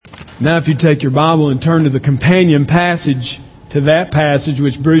Now if you take your Bible and turn to the companion passage to that passage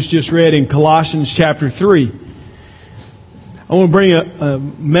which Bruce just read in Colossians chapter 3. I want to bring a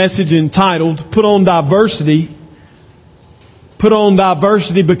message entitled, Put on Diversity. Put on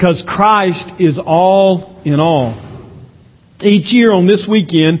diversity because Christ is all in all. Each year on this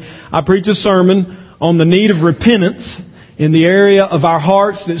weekend, I preach a sermon on the need of repentance in the area of our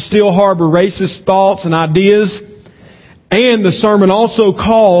hearts that still harbor racist thoughts and ideas. And the sermon also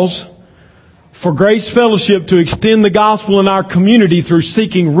calls for Grace Fellowship to extend the gospel in our community through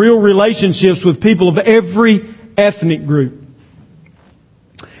seeking real relationships with people of every ethnic group.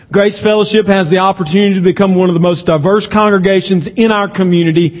 Grace Fellowship has the opportunity to become one of the most diverse congregations in our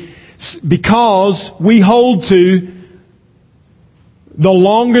community because we hold to the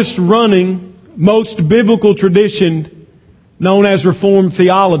longest running, most biblical tradition known as Reformed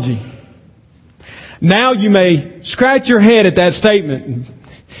theology. Now you may scratch your head at that statement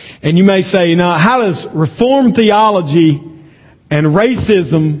and you may say, now how does Reformed theology and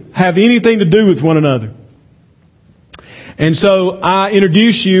racism have anything to do with one another? And so I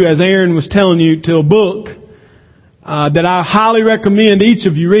introduce you, as Aaron was telling you, to a book that I highly recommend each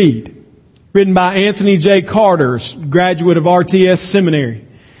of you read. Written by Anthony J. Carter, graduate of RTS Seminary.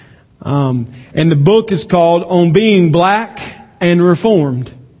 And the book is called On Being Black and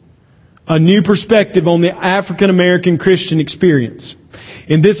Reformed, A New Perspective on the African American Christian Experience.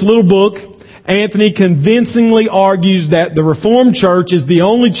 In this little book, Anthony convincingly argues that the Reformed Church is the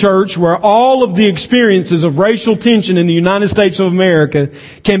only church where all of the experiences of racial tension in the United States of America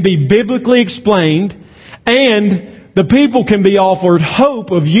can be biblically explained and the people can be offered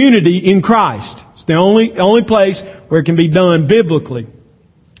hope of unity in Christ. It's the only place where it can be done biblically.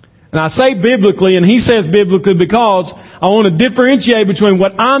 And I say biblically, and he says biblically because I want to differentiate between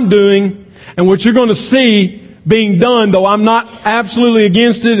what I'm doing and what you're going to see being done, though I'm not absolutely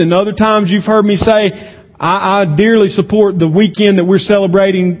against it. And other times you've heard me say, I dearly support the weekend that we're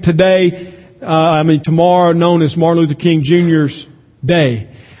celebrating today, tomorrow, known as Martin Luther King Jr.'s Day.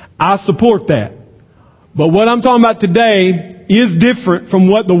 I support that. But what I'm talking about today is different from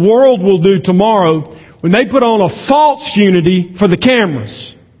what the world will do tomorrow when they put on a false unity for the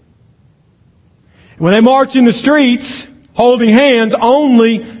cameras. When they march in the streets holding hands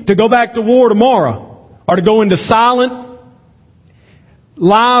only to go back to war tomorrow or to go into silent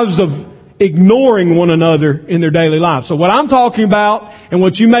lives of ignoring one another in their daily lives. So what I'm talking about and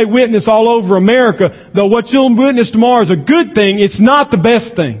what you may witness all over America, though what you'll witness tomorrow is a good thing, it's not the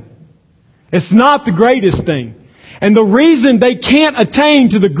best thing. It's not the greatest thing. And the reason they can't attain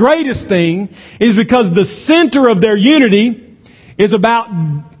to the greatest thing is because the center of their unity is about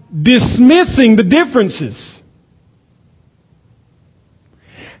dismissing the differences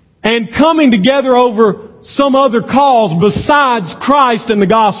and coming together over some other cause besides Christ and the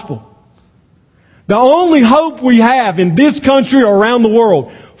gospel. The only hope we have in this country or around the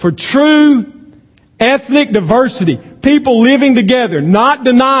world for true ethnic diversity, people living together, not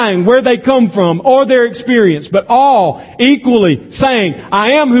denying where they come from or their experience, but all equally saying,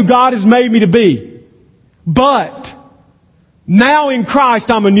 I am who God has made me to be. But now in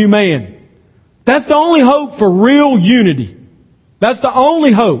Christ I'm a new man. That's the only hope for real unity. That's the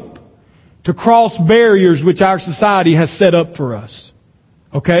only hope to cross barriers which our society has set up for us.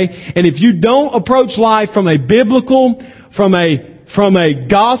 Okay? And if you don't approach life from a biblical, from a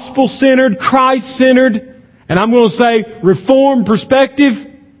gospel-centered, Christ-centered, and I'm going to say reformed perspective,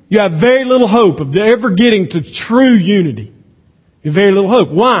 you have very little hope of ever getting to true unity. You have very little hope.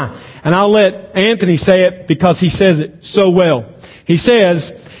 Why? And I'll let Anthony say it because he says it so well. He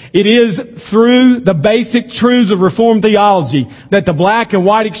says, it is through the basic truths of Reformed theology that the black and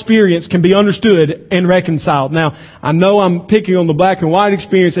white experience can be understood and reconciled. Now, I know I'm picking on the black and white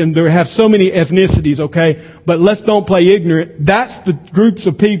experience and there have so many ethnicities, okay? But let's don't play ignorant. That's the groups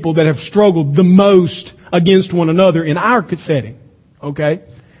of people that have struggled the most against one another in our setting, okay?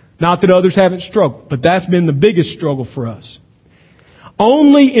 Not that others haven't struggled, but that's been the biggest struggle for us.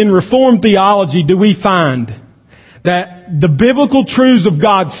 Only in Reformed theology do we find that the biblical truths of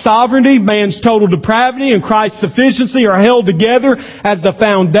God's sovereignty, man's total depravity, and Christ's sufficiency are held together as the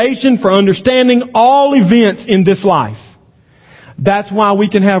foundation for understanding all events in this life. That's why we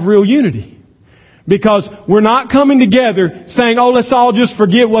can have real unity. Because we're not coming together saying, oh, let's all just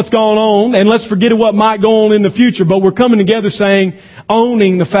forget what's going on and let's forget what might go on in the future. But we're coming together saying,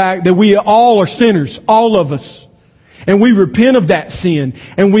 owning the fact that we all are sinners, all of us. And we repent of that sin.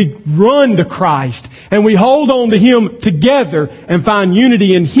 And we run to Christ. And we hold on to Him together and find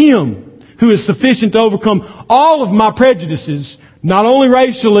unity in Him, who is sufficient to overcome all of my prejudices, not only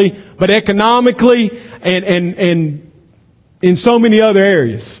racially, but economically and in so many other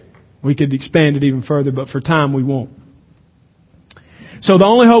areas. We could expand it even further, but for time we won't. So the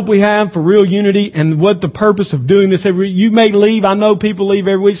only hope we have for real unity and what the purpose of doing this every week, you may leave, I know people leave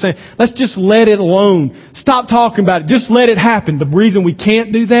every week saying, let's just let it alone. Stop talking about it. Just let it happen. The reason we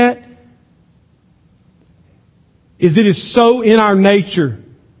can't do that is it is so in our nature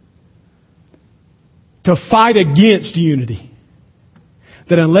to fight against unity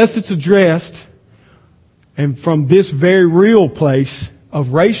that unless it's addressed and from this very real place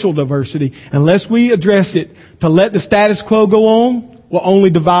of racial diversity, unless we address it, to let the status quo go on will only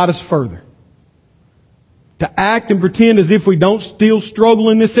divide us further. To act and pretend as if we don't still struggle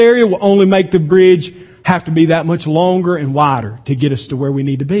in this area will only make the bridge have to be that much longer and wider to get us to where we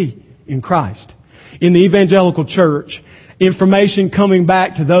need to be in Christ. In the evangelical church, information coming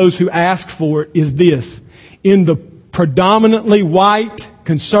back to those who ask for it is this. In the predominantly white,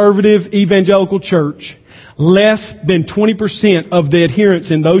 conservative evangelical church, less than 20% of the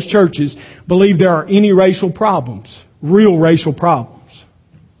adherents in those churches believe there are any racial problems, real racial problems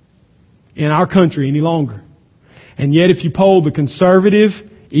in our country any longer. And yet if you poll the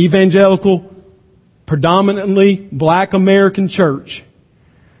conservative, evangelical, predominantly black American church,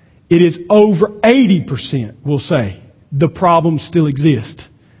 it is over 80% will say the problems still exist.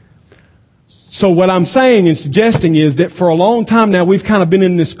 So what I'm saying and suggesting is that for a long time now we've kind of been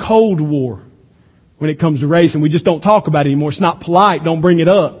in this Cold War when it comes to race, and we just don't talk about it anymore. It's not polite. Don't bring it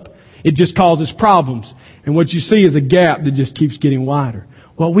up. It just causes problems. And what you see is a gap that just keeps getting wider.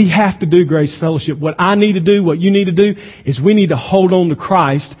 What we have to do, Grace Fellowship, what I need to do, what you need to do, is we need to hold on to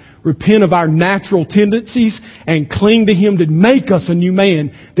Christ, repent of our natural tendencies, and cling to Him to make us a new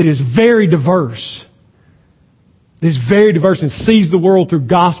man that is very diverse. That is very diverse and sees the world through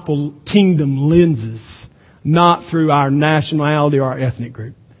gospel kingdom lenses, not through our nationality or our ethnic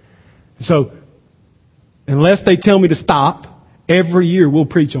group. So, unless they tell me to stop, every year we'll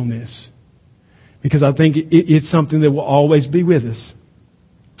preach on this. Because I think it's something that will always be with us.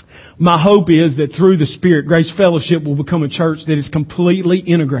 My hope is that through the Spirit, Grace Fellowship will become a church that is completely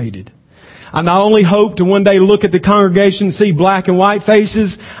integrated. I not only hope to one day look at the congregation and see black and white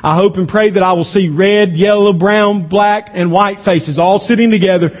faces, I hope and pray that I will see red, yellow, brown, black, and white faces all sitting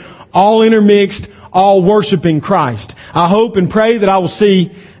together, all intermixed, all worshiping Christ. I hope and pray that I will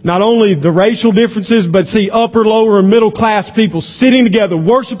see not only the racial differences, but see upper, lower, and middle class people sitting together,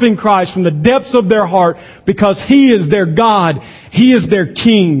 worshiping Christ from the depths of their heart because He is their God, He is their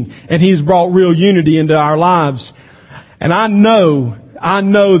King, and He has brought real unity into our lives. And I know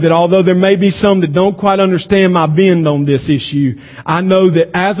that although there may be some that don't quite understand my bend on this issue, I know that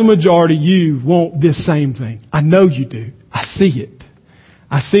as a majority you want this same thing. I know you do. I see it.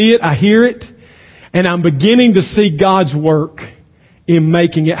 I hear it, and I'm beginning to see God's work in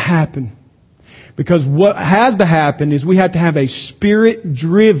making it happen. Because what has to happen is we have to have a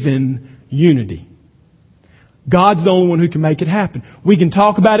Spirit-driven unity. God's the only one who can make it happen. We can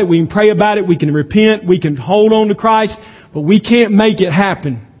talk about it, we can pray about it, we can repent, we can hold on to Christ, but we can't make it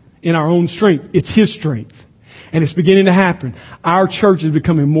happen in our own strength. It's His strength. And it's beginning to happen. Our church is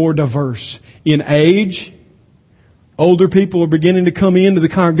becoming more diverse in age. Older people are beginning to come into the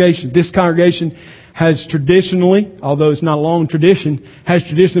congregation. This congregation has traditionally, although it's not a long tradition, has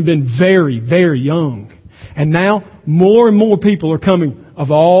traditionally been very, very young. And now more and more people are coming of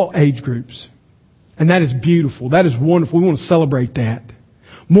all age groups. And that is beautiful. That is wonderful. We want to celebrate that.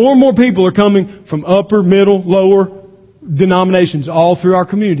 More and more people are coming from upper, middle, lower denominations all through our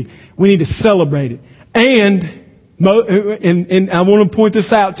community. We need to celebrate it. And I want to point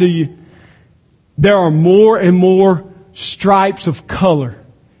this out to you. There are more and more stripes of color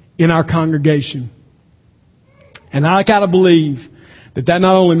in our congregation. And I gotta believe that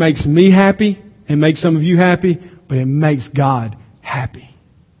not only makes me happy and makes some of you happy, but it makes God happy.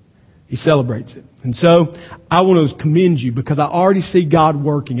 He celebrates it. And so I want to commend you because I already see God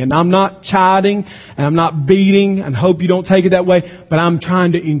working. And I'm not chiding and I'm not beating and hope you don't take it that way, but I'm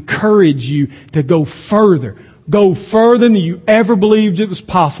trying to encourage you to go further. Go further than you ever believed it was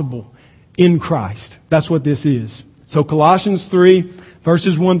possible in Christ. That's what this is. So Colossians 3,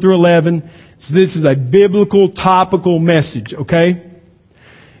 verses 1 through 11. So this is a biblical, topical message, okay?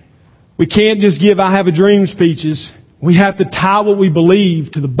 We can't just give I have a dream speeches. We have to tie what we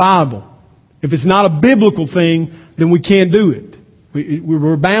believe to the Bible. If it's not a biblical thing, then we can't do it.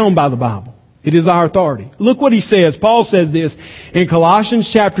 We're bound by the Bible. It is our authority. Look what he says. Paul says this in Colossians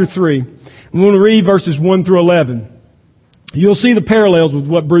chapter 3. I'm going to read verses 1 through 11. You'll see the parallels with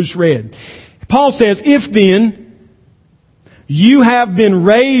what Bruce read. Paul says, if then you have been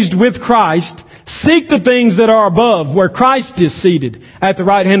raised with Christ, seek the things that are above, where Christ is seated at the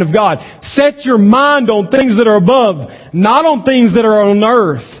right hand of God. Set your mind on things that are above, not on things that are on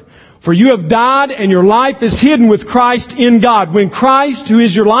earth. For you have died, and your life is hidden with Christ in God. When Christ, who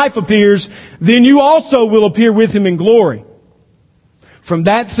is your life, appears, then you also will appear with Him in glory. From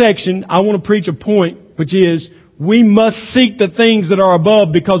that section, I want to preach a point, which is, we must seek the things that are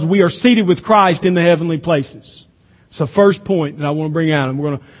above because we are seated with Christ in the heavenly places. It's the first point that I want to bring out. And we're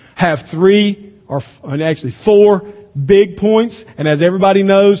going to have four big points. And as everybody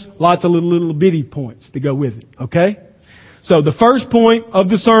knows, lots of little bitty points to go with it. Okay? So the first point of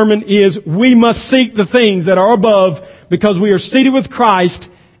the sermon is we must seek the things that are above because we are seated with Christ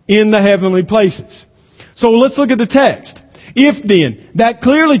in the heavenly places. So let's look at the text. If then, that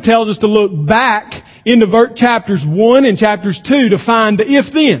clearly tells us to look back into chapters 1 and chapters 2 to find the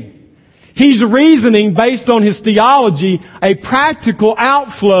if then. He's reasoning based on his theology, a practical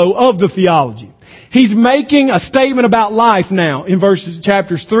outflow of the theology. He's making a statement about life now in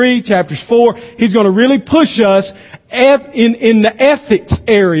chapters 3, chapters 4. He's going to really push us in the ethics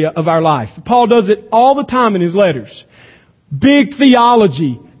area of our life. Paul does it all the time in his letters. Big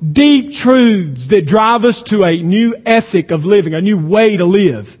theology, deep truths that drive us to a new ethic of living, a new way to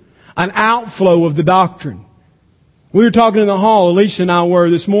live, an outflow of the doctrine. We were talking in the hall, Alicia and I were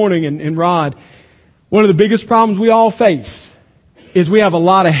this morning, and Rod. One of the biggest problems we all face is we have a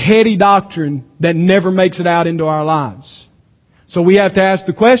lot of heady doctrine that never makes it out into our lives. So we have to ask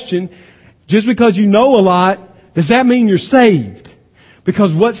the question, just because you know a lot, does that mean you're saved?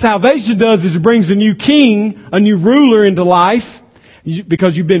 Because what salvation does is it brings a new king, a new ruler into life,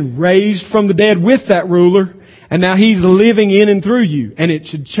 because you've been raised from the dead with that ruler, and now He's living in and through you, and it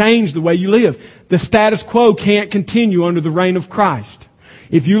should change the way you live. The status quo can't continue under the reign of Christ.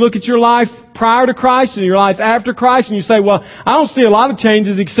 If you look at your life prior to Christ and your life after Christ and you say, well, I don't see a lot of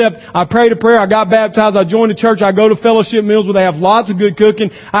changes except I prayed a prayer, I got baptized, I joined a church, I go to fellowship meals where they have lots of good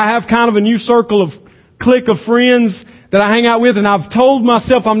cooking, I have kind of a new clique of friends that I hang out with, and I've told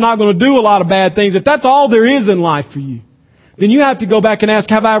myself I'm not going to do a lot of bad things. If that's all there is in life for you, then you have to go back and ask,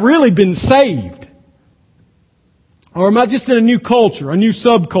 have I really been saved? Or am I just in a new culture, a new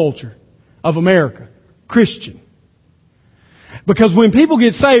subculture of America? Christian. Because when people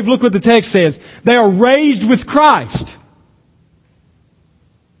get saved, look what the text says. They are raised with Christ.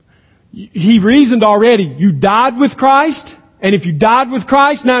 He reasoned already. You died with Christ. And if you died with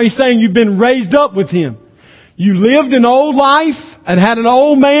Christ, now He's saying you've been raised up with Him. You lived an old life and had an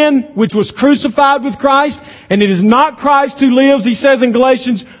old man which was crucified with Christ. And it is not Christ who lives, he says in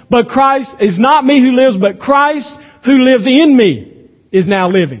Galatians, but Christ is not me who lives, but Christ who lives in me is now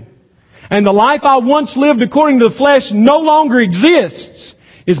living. And the life I once lived according to the flesh no longer exists.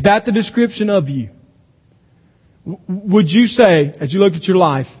 Is that the description of you? Would you say, as you look at your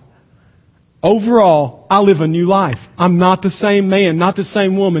life, overall, I live a new life. I'm not the same man, not the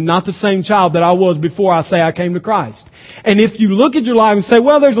same woman, not the same child that I was before I say I came to Christ. And if you look at your life and say,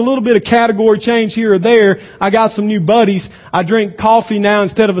 well, there's a little bit of category change here or there. I got some new buddies. I drink coffee now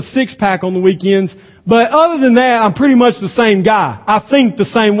instead of a 6-pack on the weekends. But other than that, I'm pretty much the same guy. I think the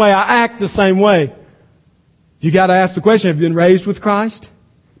same way. I act the same way. You got to ask the question, have you been raised with Christ?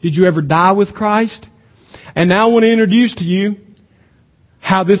 Did you ever die with Christ? And now I want to introduce to you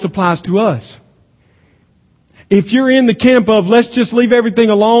how this applies to us. If you're in the camp of let's just leave everything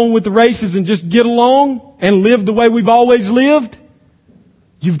alone with the races and just get along and live the way we've always lived,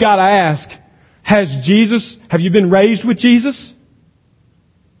 you've got to ask, have you been raised with Jesus?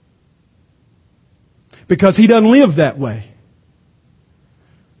 Because He doesn't live that way.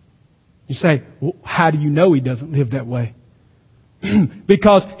 You say, well, how do you know He doesn't live that way?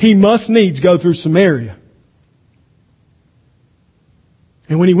 Because He must needs go through Samaria.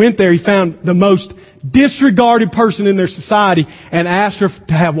 And when He went there, He found the most disregarded person in their society and asked her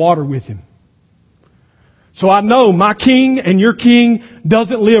to have water with Him. So I know my king and your king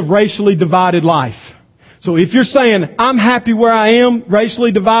doesn't live racially divided life. So if you're saying, I'm happy where I am,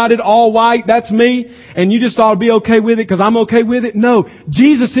 racially divided, all white, that's me, and you just ought to be okay with it because I'm okay with it. No,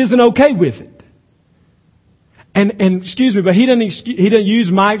 Jesus isn't okay with it. And excuse me, but He doesn't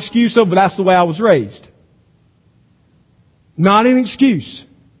use my excuse of, but that's the way I was raised. Not an excuse.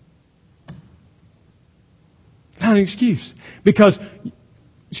 Not an excuse. Because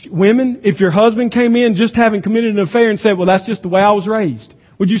women, if your husband came in just having committed an affair and said, well, that's just the way I was raised,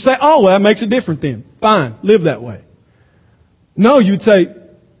 would you say, oh, well, that makes it different then? Fine, live that way. No, you'd say,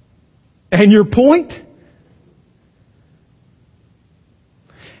 and your point?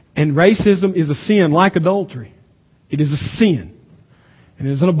 And racism is a sin like adultery. It is a sin. And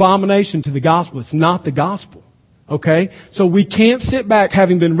it is an abomination to the gospel. It's not the gospel. Okay? So we can't sit back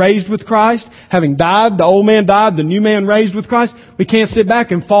having been raised with Christ, having died, the old man died, the new man raised with Christ. We can't sit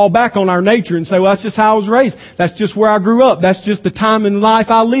back and fall back on our nature and say, well, that's just how I was raised. That's just where I grew up. That's just the time in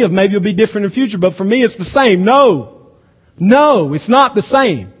life I live. Maybe it'll be different in the future, but for me it's the same. No, it's not the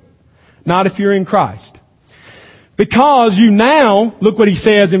same. Not if you're in Christ. Because you now, look what he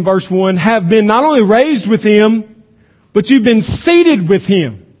says in verse 1, have been not only raised with Him, but you've been seated with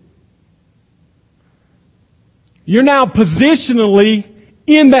Him. You're now positionally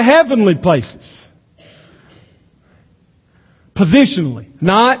in the heavenly places. Positionally.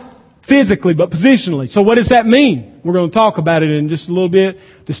 Not physically, but positionally. So what does that mean? We're going to talk about it in just a little bit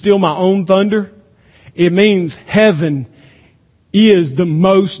to steal my own thunder. It means heaven is the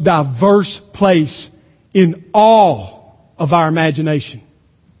most diverse place in all of our imagination.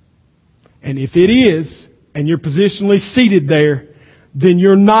 And if it is, and you're positionally seated there, then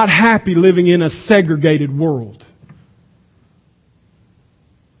you're not happy living in a segregated world.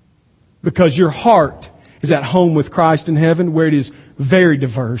 Because your heart is at home with Christ in heaven, where it is very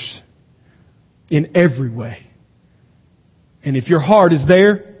diverse in every way. And if your heart is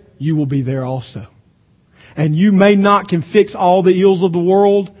there, you will be there also. And you may not can fix all the ills of the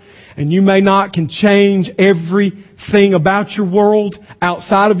world, and you may not can change everything about your world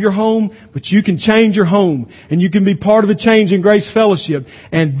outside of your home, but you can change your home, and you can be part of the change in Grace Fellowship,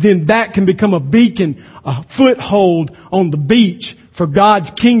 and then that can become a beacon, a foothold on the beach for God's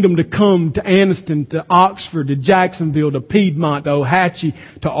kingdom to come to Anniston, to Oxford, to Jacksonville, to Piedmont, to Ohatchee,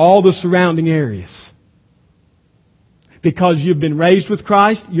 to all the surrounding areas. Because you've been raised with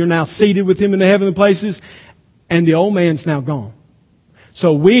Christ, you're now seated with Him in the heavenly places, and the old man's now gone.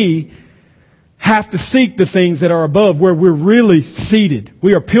 So we have to seek the things that are above, where we're really seated.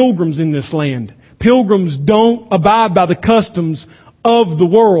 We are pilgrims in this land. Pilgrims don't abide by the customs of the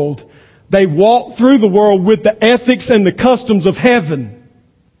world. They walk through the world with the ethics and the customs of heaven.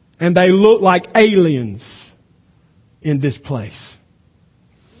 And they look like aliens in this place.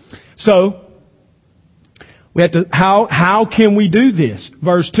 So, we have to, how can we do this?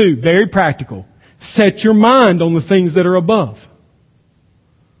 Verse 2, very practical. Set your mind on the things that are above.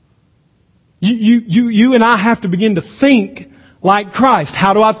 You and I have to begin to think like Christ.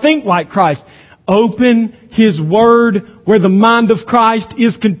 How do I think like Christ? Open His Word where the mind of Christ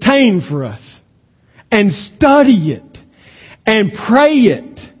is contained for us. And study it. And pray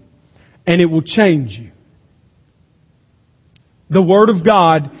it. And it will change you. The Word of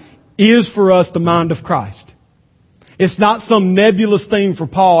God is for us the mind of Christ. It's not some nebulous thing for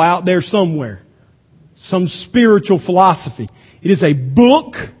Paul out there somewhere. Some spiritual philosophy. It is a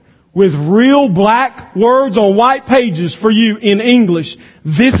book with real black words on white pages for you in English.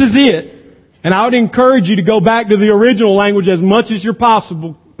 This is it. And I would encourage you to go back to the original language as much as you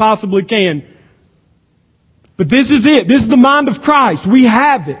possibly can. But this is it. This is the mind of Christ. We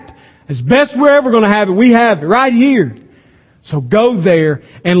have it. As best we're ever going to have it, we have it right here. So go there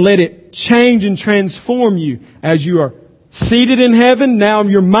and let it change and transform you as you are seated in heaven. Now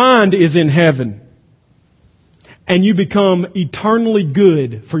your mind is in heaven. And you become eternally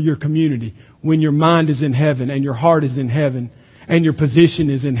good for your community when your mind is in heaven and your heart is in heaven and your position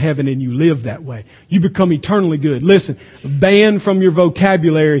is in heaven and you live that way. You become eternally good. Listen, ban from your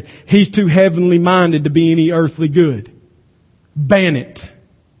vocabulary, he's too heavenly minded to be any earthly good. Ban it.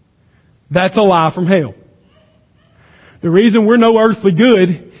 That's a lie from hell. The reason we're no earthly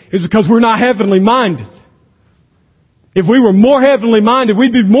good is because we're not heavenly minded. If we were more heavenly minded,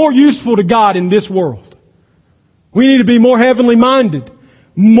 we'd be more useful to God in this world. We need to be more heavenly minded.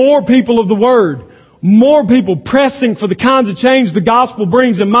 More people of the Word. More people pressing for the kinds of change the gospel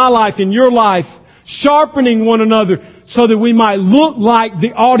brings in my life, in your life. Sharpening one another so that we might look like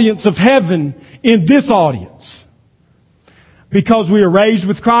the audience of heaven in this audience. Because we are raised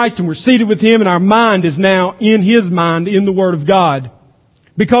with Christ and we're seated with Him and our mind is now in His mind, in the Word of God.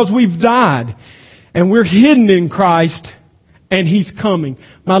 Because we've died and we're hidden in Christ and He's coming.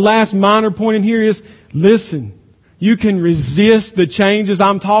 My last minor point in here is, listen. You can resist the changes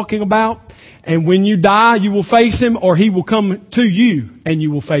I'm talking about. And when you die, you will face Him, or He will come to you and you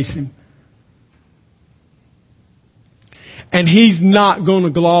will face Him. And He's not going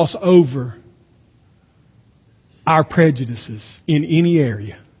to gloss over our prejudices in any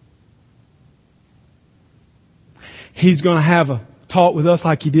area. He's going to have a talk with us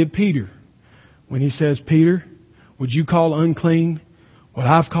like He did Peter. When He says, Peter, would you call unclean what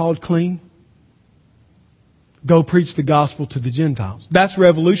I've called clean? Go preach the gospel to the Gentiles. That's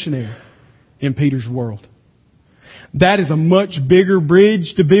revolutionary in Peter's world. That is a much bigger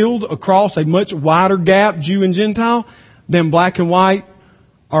bridge to build across a much wider gap, Jew and Gentile, than black and white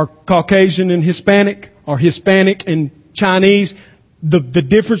or Caucasian and Hispanic or Hispanic and Chinese, the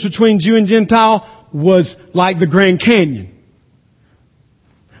difference between Jew and Gentile was like the Grand Canyon.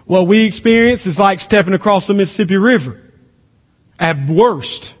 What we experience is like stepping across the Mississippi River. At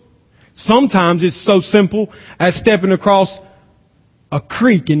worst. Sometimes it's so simple as stepping across a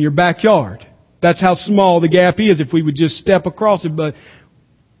creek in your backyard. That's how small the gap is if we would just step across it. But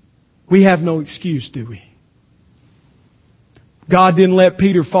we have no excuse, do we? God didn't let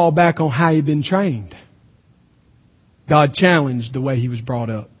Peter fall back on how he'd been trained. God challenged the way he was brought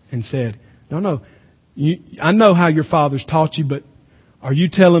up and said, no, I know how your fathers taught you, but are you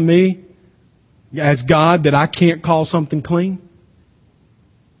telling me as God that I can't call something clean?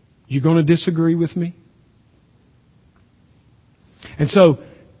 You going to disagree with me? And so,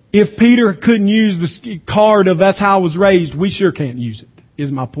 if Peter couldn't use the card of that's how I was raised, we sure can't use it,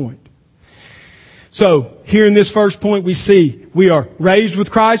 is my point. So, here in this first point we see we are raised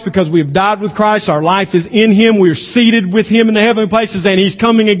with Christ because we have died with Christ. Our life is in Him. We are seated with Him in the heavenly places and He's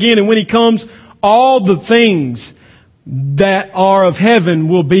coming again. And when He comes, all the things that are of heaven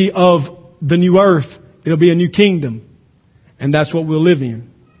will be of the new earth. It'll be a new kingdom. And that's what we'll live in.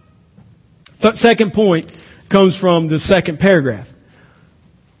 The second point comes from the second paragraph.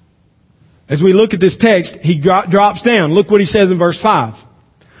 As we look at this text, he drops down. Look what he says in verse 5.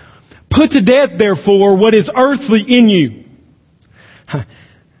 Put to death, therefore, what is earthly in you.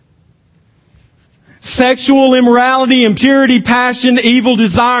 Sexual immorality, impurity, passion, evil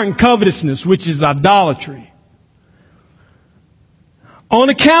desire, and covetousness, which is idolatry. On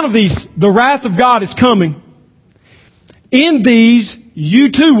account of these, the wrath of God is coming. In these,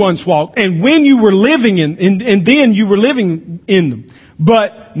 you too once walked, and when you were living and then you were living in them.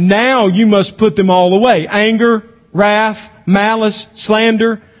 But now you must put them all away. Anger, wrath, malice,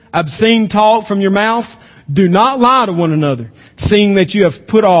 slander, obscene talk from your mouth. Do not lie to one another, seeing that you have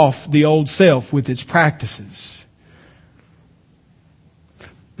put off the old self with its practices.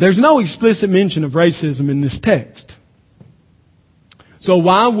 There's no explicit mention of racism in this text. So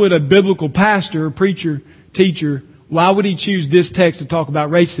why would a biblical pastor, preacher, teacher, why would he choose this text to talk about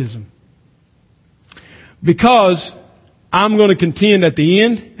racism? Because I'm going to contend at the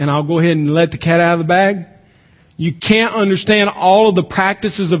end, and I'll go ahead and let the cat out of the bag. You can't understand all of the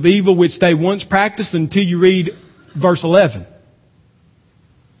practices of evil which they once practiced until you read verse 11.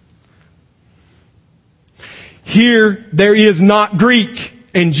 Here there is not Greek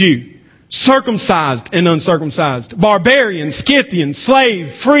and Jew, circumcised and uncircumcised, barbarian, Scythian,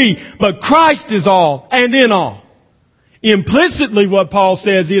 slave, free, but Christ is all and in all. Implicitly what Paul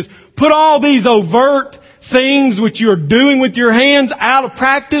says is, put all these overt things which you're doing with your hands out of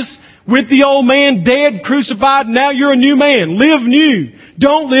practice with the old man dead, crucified. Now you're a new man. Live new.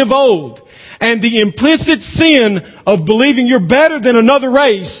 Don't live old. And the implicit sin of believing you're better than another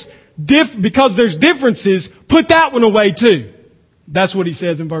race, because there's differences, put that one away too. That's what he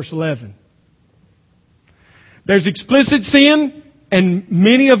says in verse 11. There's explicit sin, and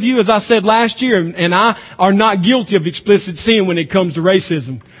many of you, as I said last year, and I are not guilty of explicit sin when it comes to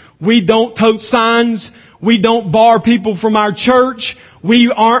racism. We don't tote signs. We don't bar people from our church.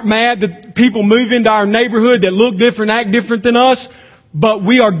 We aren't mad that people move into our neighborhood that look different, act different than us. But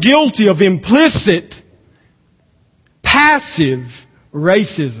we are guilty of implicit, passive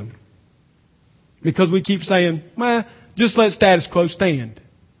racism. Because we keep saying, well, just let status quo stand.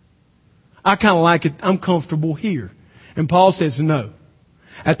 I kind of like it. I'm comfortable here. And Paul says, no.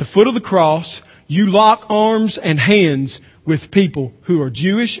 At the foot of the cross, you lock arms and hands with people who are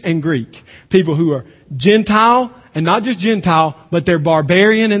Jewish and Greek. People who are Gentile, and not just Gentile, but they're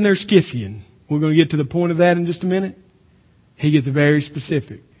barbarian and they're Scythian. We're going to get to the point of that in just a minute. He gets very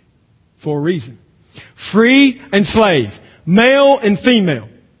specific for a reason. Free and slave. Male and female.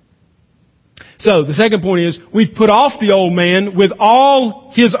 So, the second point is, we've put off the old man with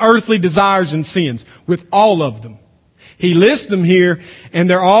all his earthly desires and sins. With all of them. He lists them here, and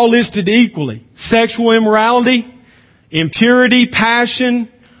they're all listed equally. Sexual immorality, impurity, passion,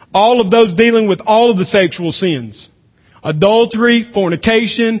 all of those dealing with all of the sexual sins. Adultery,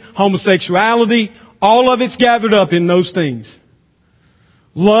 fornication, homosexuality, all of it's gathered up in those things.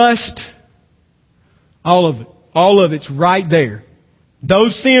 Lust, all of it. All of it's right there.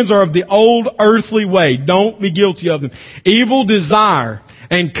 Those sins are of the old earthly way. Don't be guilty of them. Evil desire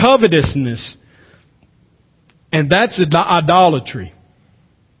and covetousness. And that's idolatry.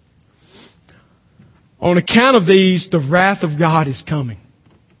 On account of these, the wrath of God is coming.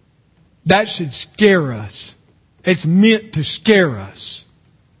 That should scare us. It's meant to scare us.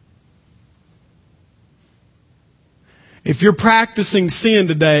 If you're practicing sin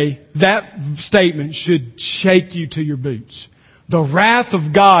today, that statement should shake you to your boots. The wrath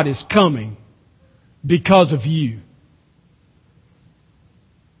of God is coming. because of you.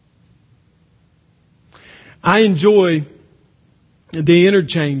 I enjoy the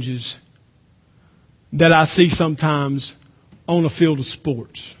interchanges that I see sometimes on a field of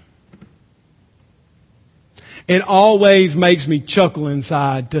sports. It always makes me chuckle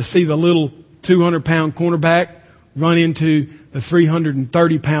inside to see the little 200-pound cornerback run into the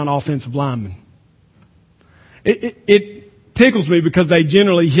 330-pound offensive lineman. It tickles me because they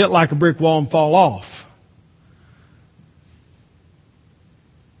generally hit like a brick wall and fall off.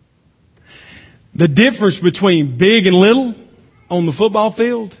 The difference between big and little on the football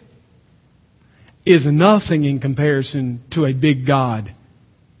field is nothing in comparison to a big God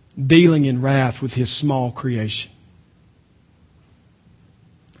dealing in wrath with His small creation.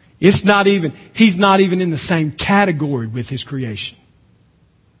 He's not even in the same category with His creation.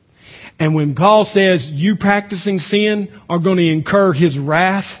 And when Paul says you practicing sin are going to incur His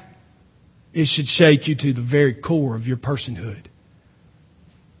wrath, it should shake you to the very core of your personhood.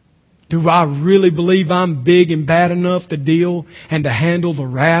 Do I really believe I'm big and bad enough to deal and to handle the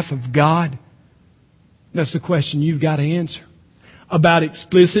wrath of God? That's the question you've got to answer. About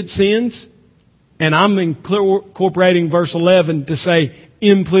explicit sins, and I'm incorporating verse 11 to say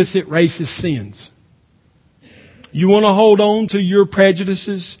implicit racist sins. You want to hold on to your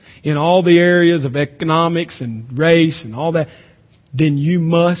prejudices in all the areas of economics and race and all that, then you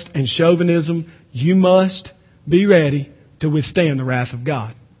must, and chauvinism, you must be ready to withstand the wrath of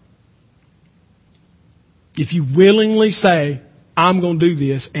God. If you willingly say, I'm going to do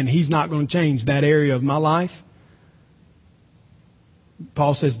this and He's not going to change that area of my life,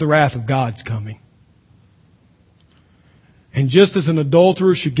 Paul says the wrath of God's coming. And just as an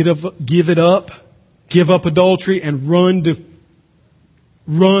adulterer should give up adultery and run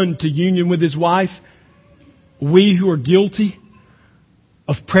to union with his wife, we who are guilty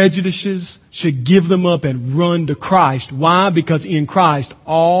of prejudices should give them up and run to Christ. Why? Because in Christ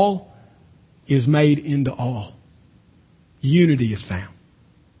all is made into all. Unity is found.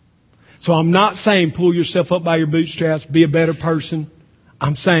 So I'm not saying pull yourself up by your bootstraps, be a better person.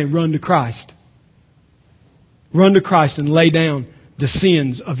 I'm saying run to Christ. Run to Christ and lay down the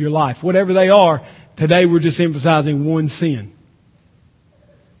sins of your life. Whatever they are, today we're just emphasizing one sin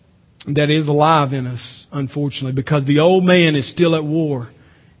that is alive in us, unfortunately, because the old man is still at war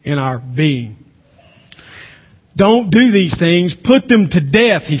in our being. Don't do these things. Put them to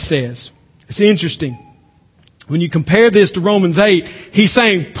death, he says. It's interesting. When you compare this to Romans 8, he's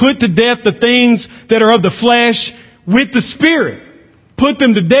saying, put to death the things that are of the flesh with the Spirit. Put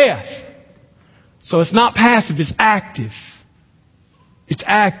them to death. So it's not passive, it's active. It's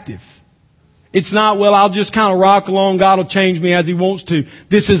active. It's not, well, I'll just kind of rock along, God will change me as He wants to.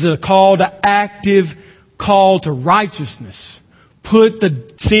 This is a call to active call to righteousness. Put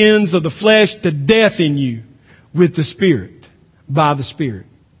the sins of the flesh to death in you with the Spirit, by the Spirit.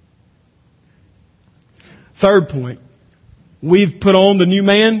 Third point, we've put on the new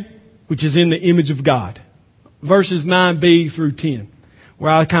man, which is in the image of God. Verses 9b through 10,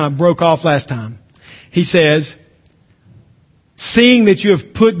 where I kind of broke off last time. He says, seeing that you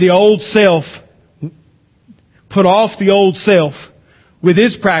have put the old self, put off the old self with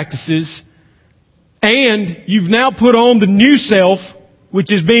its practices, and you've now put on the new self,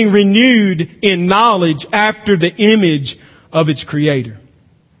 which is being renewed in knowledge after the image of its Creator.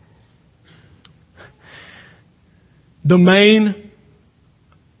 The main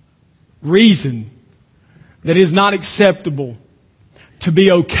reason that it is not acceptable to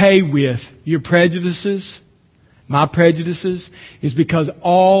be okay with your prejudices, my prejudices, is because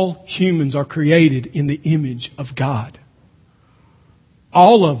all humans are created in the image of God.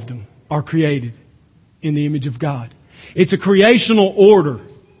 All of them are created in the image of God. It's a creational order.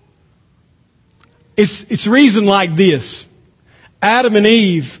 It's reason like this. Adam and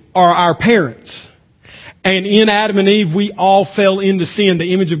Eve are our parents. And in Adam and Eve, we all fell into sin.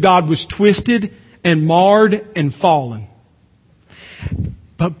 The image of God was twisted and marred and fallen.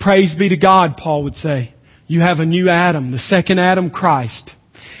 But praise be to God, Paul would say. You have a new Adam, the second Adam, Christ.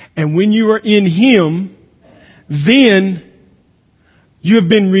 And when you are in Him, then you have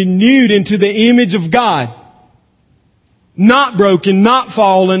been renewed into the image of God. Not broken, not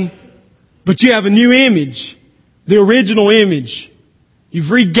fallen, but you have a new image. The original image. You've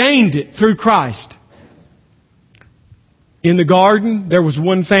regained it through Christ. In the garden, there was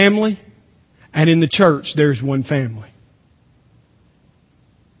one family, and in the church, there's one family.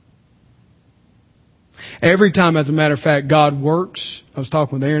 Every time, as a matter of fact, God works. I was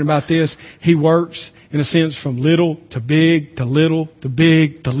talking with Aaron about this. He works, in a sense, from little to big, to little to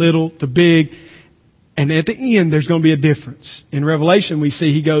big, to little to big. And at the end, there's going to be a difference. In Revelation, we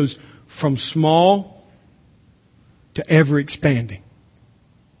see He goes from small to ever expanding.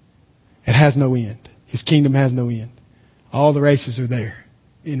 It has no end. His kingdom has no end. All the races are there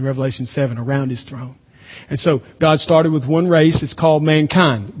in Revelation 7 around His throne. And so God started with one race. It's called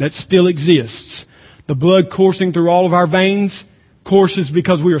mankind. That still exists. The blood coursing through all of our veins courses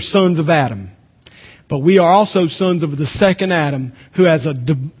because we are sons of Adam. But we are also sons of the second Adam, who has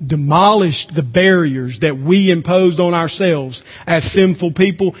demolished the barriers that we imposed on ourselves as sinful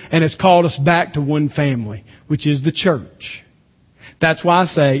people and has called us back to one family, which is the church. That's why I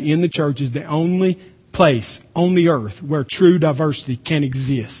say in the church is the only place on the earth where true diversity can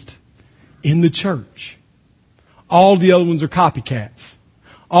exist. In the church. All the other ones are copycats.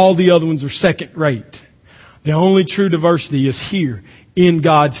 All the other ones are second rate. The only true diversity is here in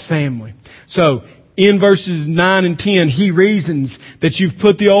God's family. So, in verses 9 and 10, He reasons that you've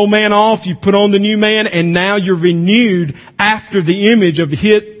put the old man off, you've put on the new man, and now you're renewed after the image of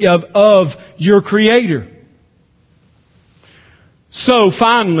your Creator. So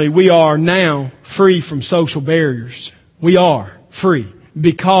finally, we are now free from social barriers. We are free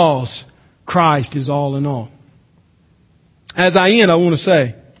because Christ is all in all. As I end, I want to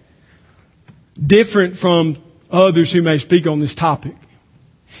say, different from others who may speak on this topic,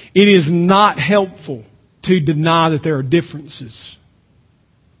 it is not helpful to deny that there are differences.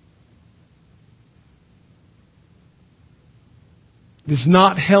 It's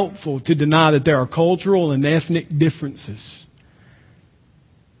not helpful to deny that there are cultural and ethnic differences.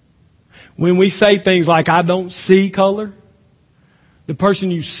 When we say things like, I don't see color, the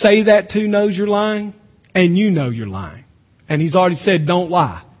person you say that to knows you're lying, and you know you're lying. And He's already said, don't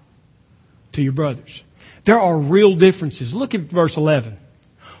lie to your brothers. There are real differences. Look at verse 11.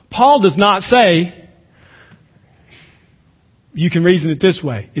 Paul does not say, you can reason it this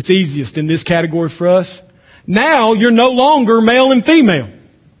way. It's easiest in this category for us. Now you're no longer male and female.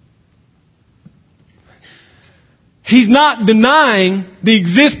 He's not denying the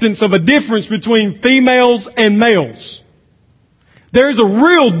existence of a difference between females and males. There is a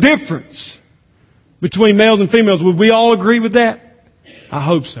real difference between males and females. Would we all agree with that? I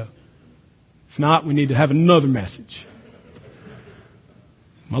hope so. If not, we need to have another message.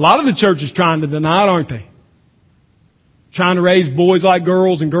 A lot of the church is trying to deny it, aren't they? Trying to raise boys like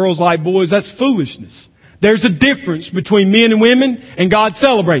girls and girls like boys. That's foolishness. There's a difference between men and women, and God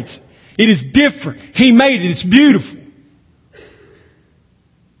celebrates it. It is different. He made it. It's beautiful.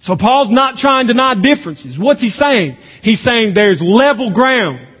 So Paul's not trying to deny differences. What's he saying? He's saying there's level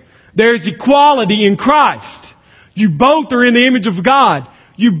ground. There's equality in Christ. You both are in the image of God.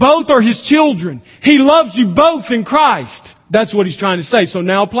 You both are His children. He loves you both in Christ. That's what he's trying to say. So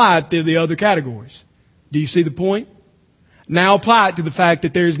now apply it to the other categories. Do you see the point? Now apply it to the fact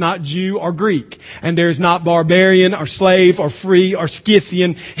that there is not Jew or Greek. And there is not barbarian or slave or free or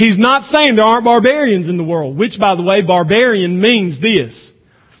Scythian. He's not saying there aren't barbarians in the world. Which, by the way, barbarian means this.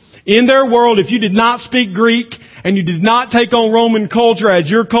 In their world, if you did not speak Greek and you did not take on Roman culture as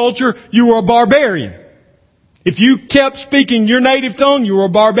your culture, you were a barbarian. If you kept speaking your native tongue, you were a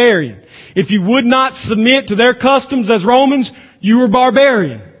barbarian. If you would not submit to their customs as Romans, you were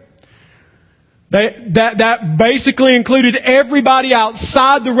barbarian. That basically included everybody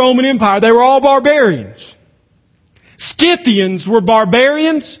outside the Roman Empire. They were all barbarians. Scythians were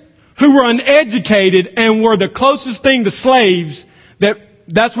barbarians who were uneducated and were the closest thing to slaves.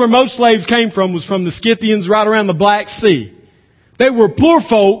 That's where most slaves came from, was from the Scythians right around the Black Sea. They were poor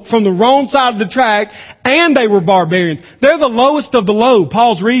folk from the wrong side of the track, and they were barbarians. They're the lowest of the low.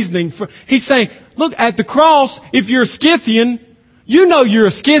 Paul's reasoning. He's saying, look, at the cross, if you're a Scythian, you know you're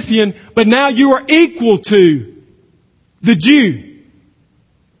a Scythian, but now you are equal to the Jew.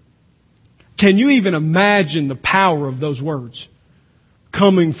 Can you even imagine the power of those words?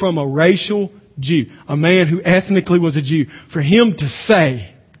 Coming from a racial Jew, a man who ethnically was a Jew, for him to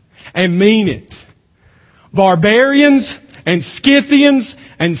say and mean it. Barbarians and Scythians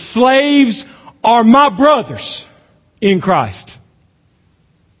and slaves are my brothers in Christ.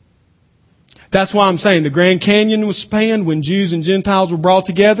 That's why I'm saying the Grand Canyon was spanned when Jews and Gentiles were brought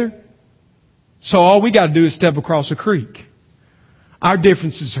together. So all we got to do is step across a creek. Our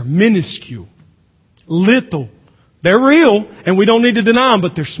differences are minuscule, little. They're real, and we don't need to deny them,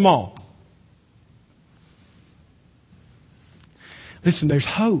 but they're small. Listen, there's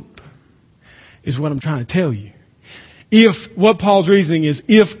hope, is what I'm trying to tell you. If, what Paul's reasoning is,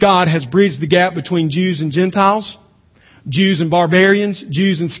 if God has bridged the gap between Jews and Gentiles, Jews and barbarians,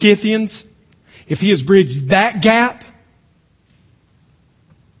 Jews and Scythians, if He has bridged that gap,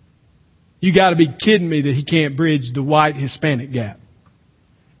 you got to be kidding me that He can't bridge the white Hispanic gap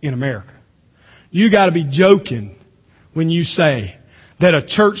in America. You got to be joking when you say, that a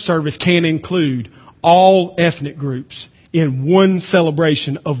church service can include all ethnic groups in one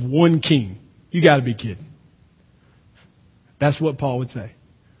celebration of one king. You got to be kidding. That's what Paul would say.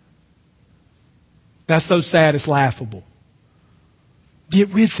 That's so sad it's laughable.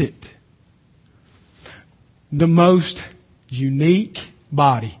 Get with it. The most unique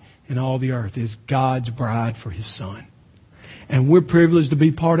body in all the earth is God's bride for His Son. And we're privileged to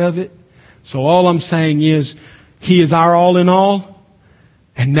be part of it. So all I'm saying is, He is our all in all.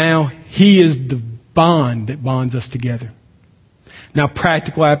 And now He is the bond that bonds us together. Now,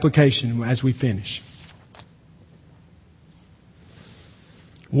 practical application as we finish.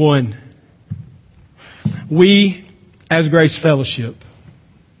 1. We as Grace Fellowship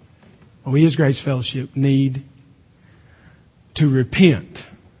need to repent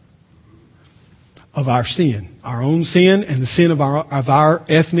of our sin, our own sin and the sin of our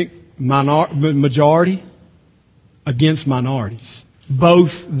ethnic majority against minorities.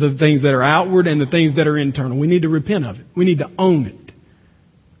 Both the things that are outward and the things that are internal. We need to repent of it. We need to own it.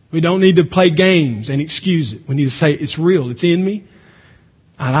 We don't need to play games and excuse it. We need to say it's real. It's in me.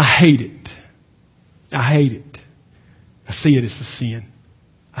 And I hate it. I hate it. I see it as a sin.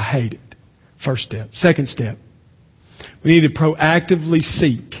 I hate it. First step. Second step. We need to proactively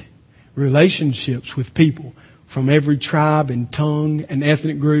seek relationships with people from every tribe and tongue and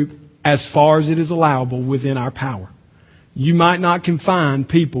ethnic group as far as it is allowable within our power. You might not can find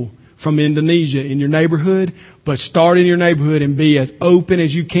people from Indonesia in your neighborhood, but start in your neighborhood and be as open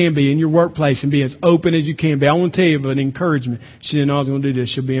as you can be in your workplace and be as open as you can be. I want to tell you an encouragement. She didn't know I was going to do this.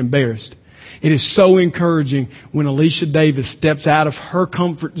 She'll be embarrassed. It is so encouraging when Alicia Davis steps out of her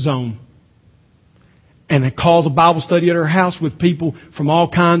comfort zone and calls a Bible study at her house with people from all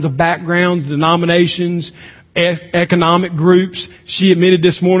kinds of backgrounds, denominations, economic groups. She admitted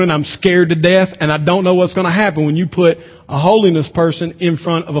this morning, I'm scared to death and I don't know what's going to happen when you put a holiness person in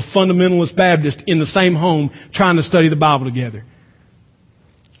front of a fundamentalist Baptist in the same home trying to study the Bible together.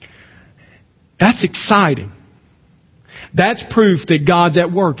 That's exciting. That's proof that God's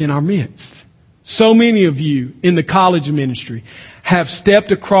at work in our midst. So many of you in the college ministry have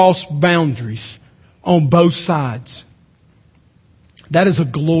stepped across boundaries on both sides. That is a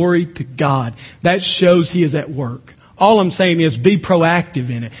glory to God. That shows He is at work. All I'm saying is be proactive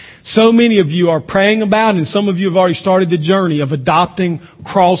in it. So many of you are praying about, and some of you have already started the journey of adopting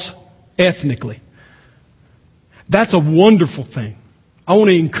cross-ethnically. That's a wonderful thing. I want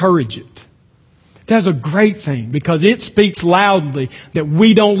to encourage it. That's a great thing because it speaks loudly that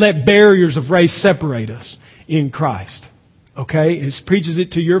we don't let barriers of race separate us in Christ. Okay? It preaches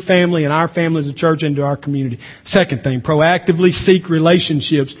it to your family and our family as a church and to our community. Second thing, proactively seek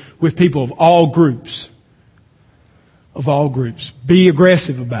relationships with people of all groups. Of all groups. Be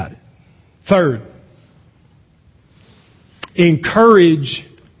aggressive about it. Third, encourage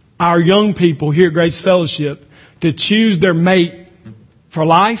our young people here at Grace Fellowship to choose their mate for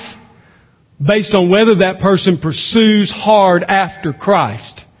life based on whether that person pursues hard after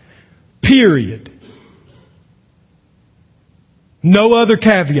Christ. Period. No other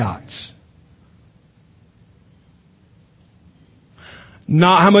caveats.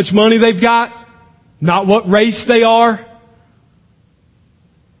 Not how much money they've got. Not what race they are.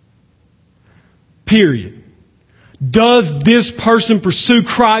 Period. Does this person pursue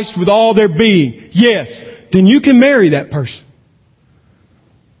Christ with all their being? Yes. Then you can marry that person.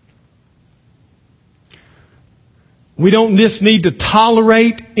 We don't just need to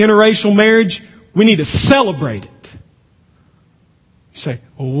tolerate interracial marriage. We need to celebrate it. You say,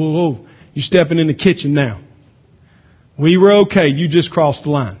 whoa, whoa, whoa. You're stepping in the kitchen now. We were okay. You just crossed the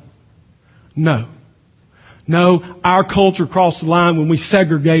line. No. No, our culture crossed the line when we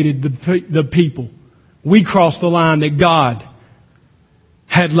segregated the people. We crossed the line that God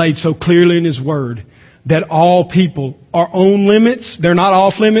had laid so clearly in His Word that all people are on limits. They're not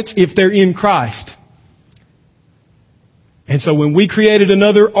off limits if they're in Christ. And so when we created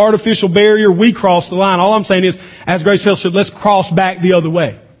another artificial barrier, we crossed the line. All I'm saying is, as Grace Fellowship, let's cross back the other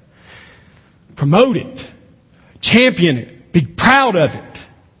way. Promote it. Champion it. Be proud of it.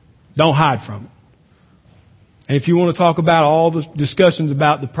 Don't hide from it. And if you want to talk about all the discussions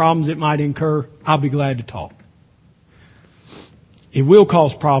about the problems it might incur, I'll be glad to talk. It will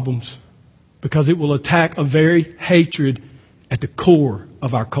cause problems because it will attack a very hatred at the core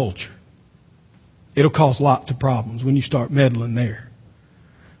of our culture. It'll cause lots of problems when you start meddling there.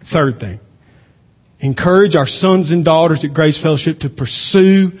 Third thing, encourage our sons and daughters at Grace Fellowship to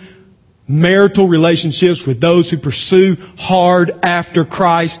pursue marital relationships with those who pursue hard after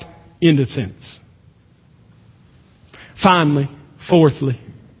Christ into sentence. Finally, fourthly,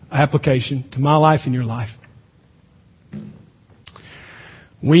 application to my life and your life.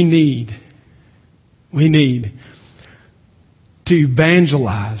 We need to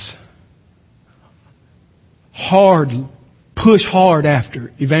evangelize hard, push hard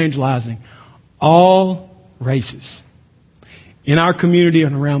after evangelizing all races in our community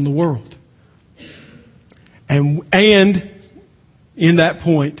and around the world. And in that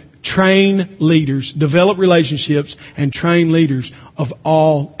point, train leaders, develop relationships, and train leaders of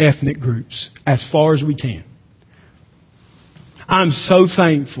all ethnic groups as far as we can. I'm so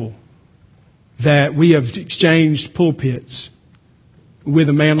thankful that we have exchanged pulpits with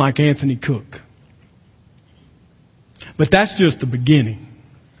a man like Anthony Cook. But that's just the beginning.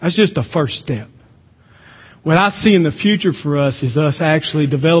 That's just the first step. What I see in the future for us is us actually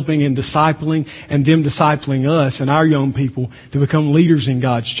developing and discipling and them discipling us and our young people to become leaders in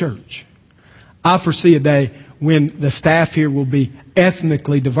God's church. I foresee a day when the staff here will be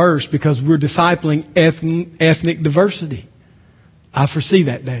ethnically diverse because we're discipling ethnic diversity. I foresee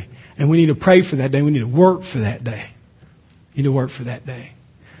that day. And we need to pray for that day. We need to work for that day. We need to work for that day.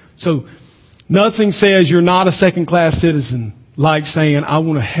 So nothing says you're not a second-class citizen like saying, I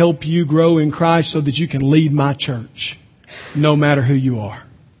want to help you grow in Christ so that you can lead my church, no matter who you are.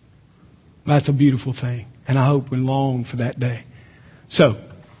 That's a beautiful thing. And I hope we long for that day. So,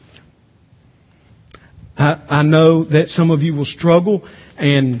 I know that some of you will struggle,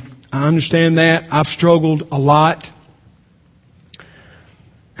 and I understand that. I've struggled a lot.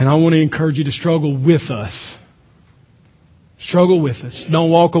 And I want to encourage you to struggle with us. Struggle with us.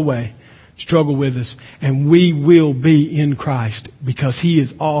 Don't walk away. Struggle with us. And we will be in Christ because He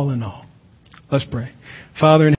is all in all. Let's pray. Father in